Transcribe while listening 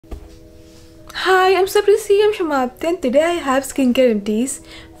Hi, I'm Saprisi, I'm Shamapti, and today I have skincare empties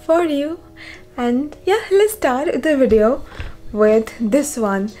for you. And yeah, let's start the video with this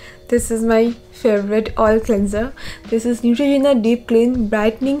one. This is my favorite oil cleanser. This is Neutrogena Deep Clean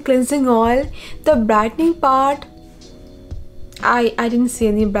Brightening Cleansing Oil. The brightening part, I didn't see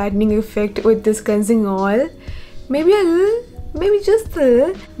any brightening effect with this cleansing oil. Maybe a little, maybe just a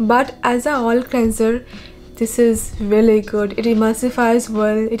little, but as an oil cleanser, this is really good. It emulsifies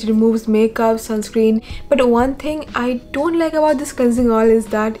well, it removes makeup, sunscreen. But one thing I don't like about this cleansing oil is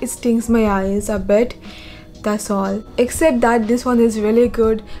that it stings my eyes a bit. That's all. Except that this one is really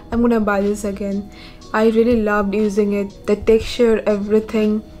good. I'm gonna buy this again. I really loved using it. The texture,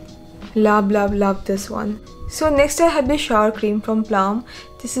 everything. Love this one. So next I have the shower cream from Plum.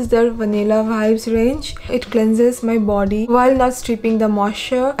 This is their Vanilla Vibes range. It cleanses my body while not stripping the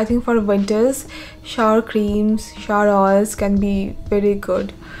moisture. I think for winters, shower creams, shower oils can be very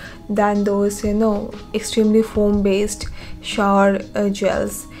good than those, extremely foam based shower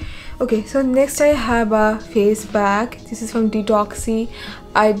gels. Okay, so next I have a face pack. This is from Detoxy.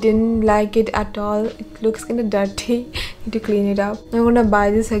 I didn't like it at all. It looks kind of dirty. Need to clean it up. I'm gonna buy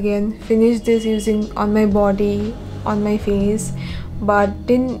this again. Finish this using on my body, on my face, but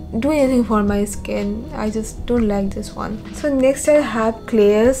didn't do anything for my skin. I just don't like this one. So next I have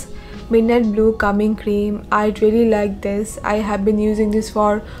Klairs Midnight Blue Calming Cream. I really like this. I have been using this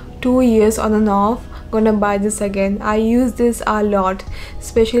for 2 years on and off. Gonna buy this again. I use this a lot,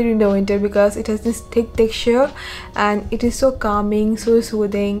 especially in the winter, because it has this thick texture and it is so calming, so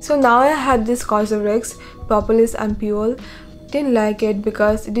soothing. So now I have this Cosrx Propolis Ampule. Didn't like it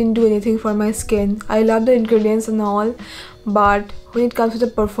because it didn't do anything for my skin. I love the ingredients and all, but when it comes to the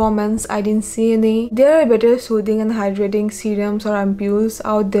performance, I didn't see any. There are better soothing and hydrating serums or ampules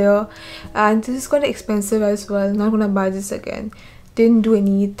out there, and this is quite expensive as well. Not gonna buy this again. Didn't do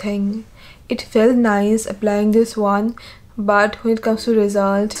anything. It felt nice applying this one, but when it comes to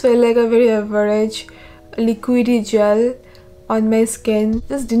results, it felt like a very average liquidy gel on my skin.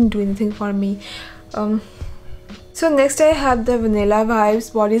 Just didn't do anything for me. So next I have the Vanilla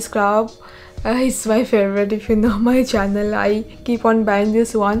Vibes Body Scrub. It's my favorite. If you know my channel, I keep on buying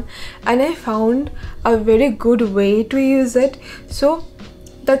this one, and I found a very good way to use it. So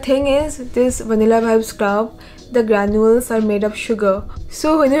the thing is, this Vanilla Vibes Scrub, the granules are made of sugar.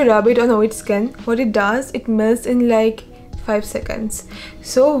 So when you rub it on oily skin, what it does, it melts in like 5 seconds.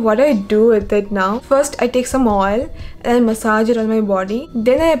 So what I do with it now, first I take some oil and I massage it on my body.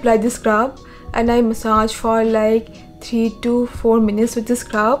 Then I apply the scrub and I massage for like 3 to 4 minutes with the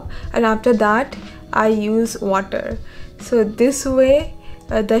scrub, and after that I use water. So this way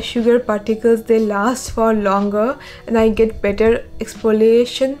the sugar particles, they last for longer and I get better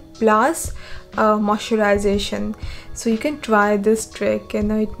exfoliation plus moisturization. So you can try this trick,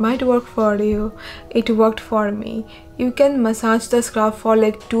 it might work for you. It worked for me. You can massage the scrub for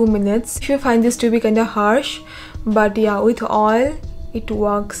like 2 minutes if you find this to be kind of harsh, but yeah, with oil it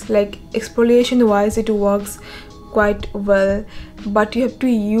works. Like exfoliation wise, it works quite well, but you have to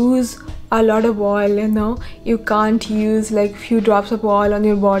use a lot of oil. You can't use like few drops of oil on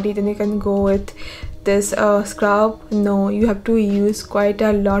your body then you can go with this scrub. No, you have to use quite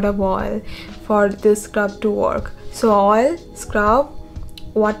a lot of oil for this scrub to work. So oil, scrub,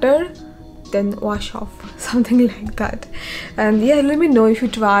 water, then wash off, something like that. And yeah, let me know if you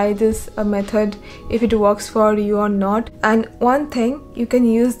try this method, if it works for you or not. And one thing, you can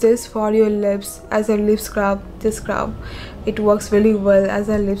use this for your lips as a lip scrub. This scrub, it works really well as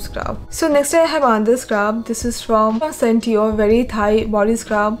a lip scrub. So next I have another scrub. This is from Sentio, very Thai body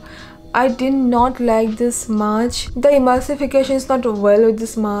scrub. I did not like this much. The emulsification is not well with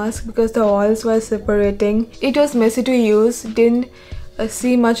this mask because the oils were separating. It was messy to use, didn't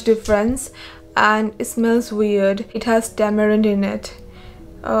see much difference, and it smells weird. It has tamarind in it.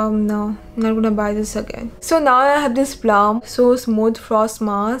 No, not gonna buy this again. So now I have this Plum So Smooth Frost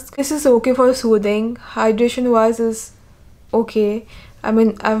Mask. This is okay for soothing. Hydration wise is okay. I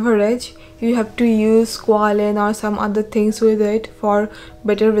mean average. You have to use squalane or some other things with it for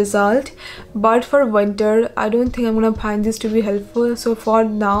better result, but for winter I don't think I'm gonna find this to be helpful. So for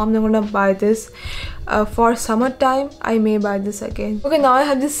now I'm not gonna buy this. For summertime I may buy this again. Okay, now I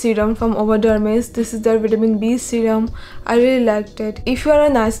have this serum from Dermis. This is their vitamin B serum. I really liked it. If you are a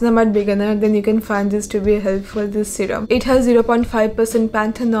niacinamide beginner, then you can find this to be helpful, this serum. It has 0.5%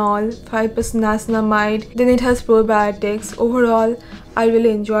 panthenol, 5% niacinamide, then it has probiotics. Overall I really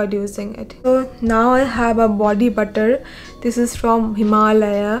enjoyed using it. So now I have a body butter. This is from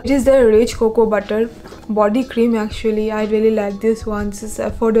Himalaya. It is their rich cocoa butter body cream. Actually I really like this one. This is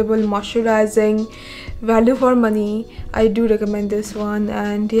affordable, moisturizing, value for money. I do recommend this one,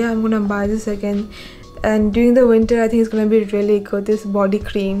 and yeah, I'm gonna buy this again. And during the winter I think it's gonna be really good. This body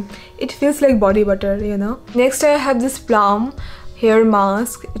cream, it feels like body butter, you know. Next I have this Plum hair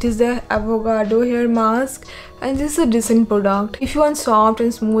mask. It is the Avocado hair mask, and this is a decent product. If you want soft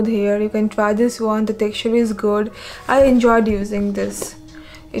and smooth hair, you can try this one. The texture is good. I enjoyed using this.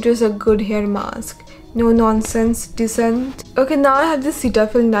 It was a good hair mask, no nonsense, decent. Okay, now I have this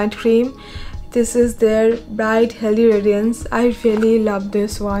Cetaphil night cream. This is their Bright Healthy Radiance. I really love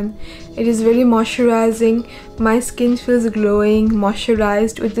this one. It is very moisturizing. My skin feels glowing,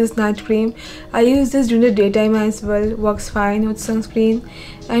 moisturized with this night cream. I use this during the daytime as well. Works fine with sunscreen.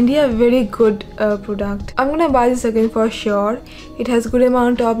 And yeah, very good product. I'm gonna buy this again for sure. It has good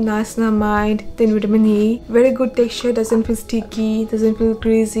amount of niacinamide, then vitamin E. Very good texture, doesn't feel sticky, doesn't feel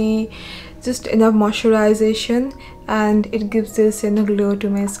greasy. Just enough moisturization, and it gives this glow to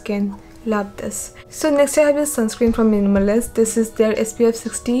my skin. Love this. So next I have this sunscreen from Minimalist. This is their SPF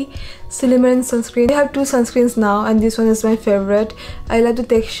 60 Cinnamon sunscreen. They have two sunscreens now, and this one is my favorite. I love the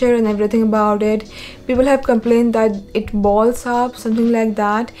texture and everything about it. People have complained that it balls up, something like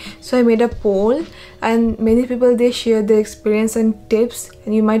that. So I made a poll, and many people, they share their experience and tips,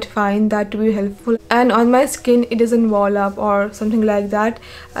 and you might find that to be helpful. And on my skin it doesn't ball up or something like that.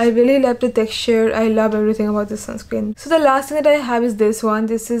 I really love the texture. I love everything about this sunscreen. So the last thing that I have is this one.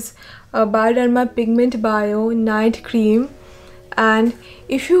 This is a Bioderma Pigmentbio night cream, and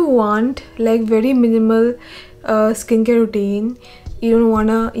if you want like very minimal skincare routine, you don't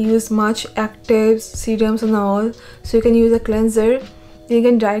wanna use much actives, serums and all, so you can use a cleanser, then you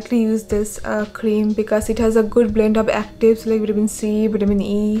can directly use this cream, because it has a good blend of actives like vitamin C, vitamin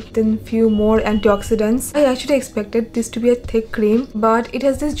E, then few more antioxidants. I actually expected this to be a thick cream, but it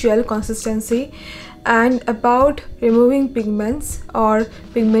has this gel consistency. And about removing pigments or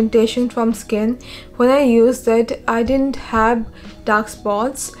pigmentation from skin, when I used that, I didn't have dark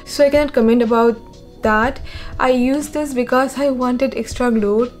spots, so I cannot comment about that. I used this because I wanted extra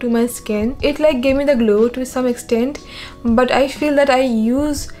glow to my skin. It like gave me the glow to some extent, but I feel that I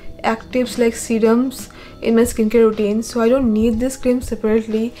use actives like serums in my skincare routine, so I don't need this cream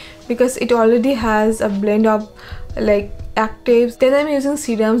separately because it already has a blend of like actives. Then I'm using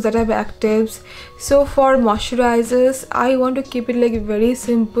serums that have actives. So for moisturizers, I want to keep it like very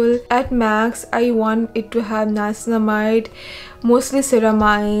simple. At max, I want it to have niacinamide, mostly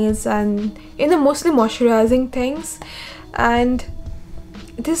ceramides, and mostly moisturizing things. And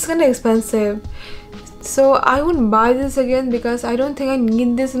this is kind of expensive, so I won't buy this again because I don't think I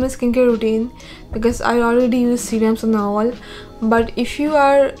need this in my skincare routine, because I already use serums and all. But if you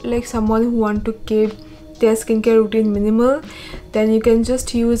are like someone who want to keep their skincare routine minimal, then you can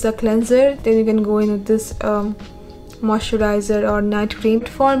just use a cleanser, then you can go in with this moisturizer or night cream.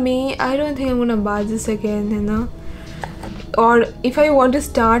 For me, I don't think I'm gonna buy this again, you know. Or if I want to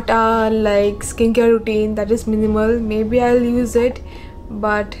start a like skincare routine that is minimal, maybe I'll use it,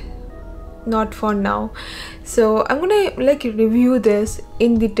 but not for now. So I'm gonna like review this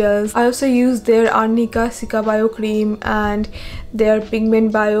in details. I also use their Arnica Cica Bio cream and their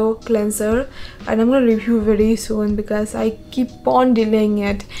Pigmentbio cleanser, and I'm gonna review very soon because I keep on delaying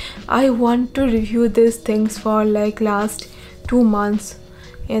it. I want to review these things for like last 2 months,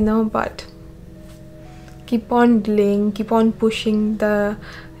 you know, but keep on delaying, keep on pushing the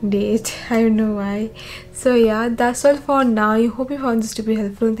date. I don't know why. So yeah, that's all for now. I hope you found this to be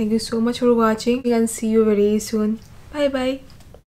helpful, and thank you so much for watching, and see you very soon. Bye bye.